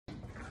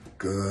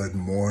Good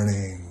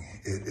morning.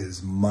 It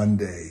is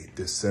Monday,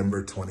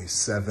 December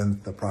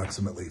 27th,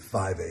 approximately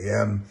 5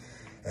 a.m.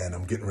 And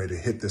I'm getting ready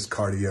to hit this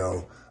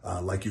cardio.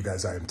 Like you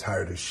guys, I am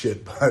tired as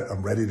shit, but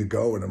I'm ready to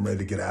go and I'm ready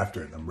to get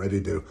after it. I'm ready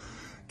to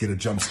get a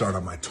jump start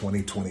on my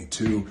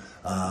 2022.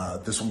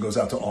 This one goes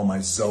out to all my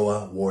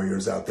ZOA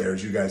warriors out there.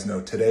 As you guys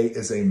know, today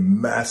is a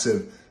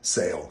massive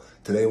sale.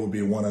 Today will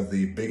be one of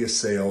the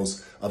biggest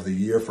sales of the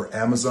year for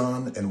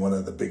Amazon and one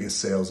of the biggest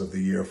sales of the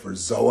year for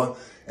ZOA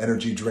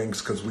Energy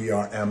drinks, because we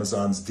are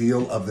Amazon's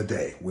deal of the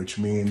day, which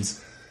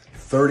means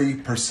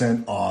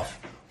 30% off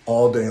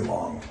all day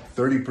long,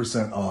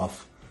 30%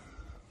 off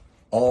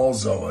all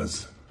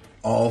ZOAs,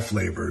 all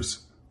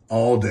flavors,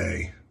 all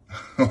day,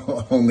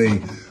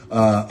 only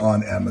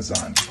on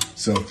Amazon.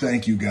 So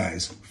thank you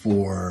guys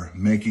for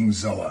making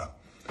ZOA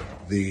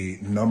the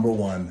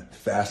 #1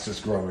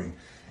 fastest growing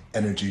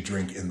energy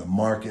drink in the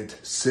market.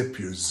 Sip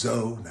your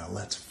ZOA. Now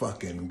let's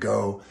fucking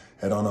go.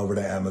 Head on over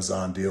to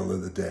Amazon, deal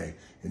of the day.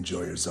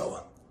 Enjoy your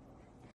ZOA.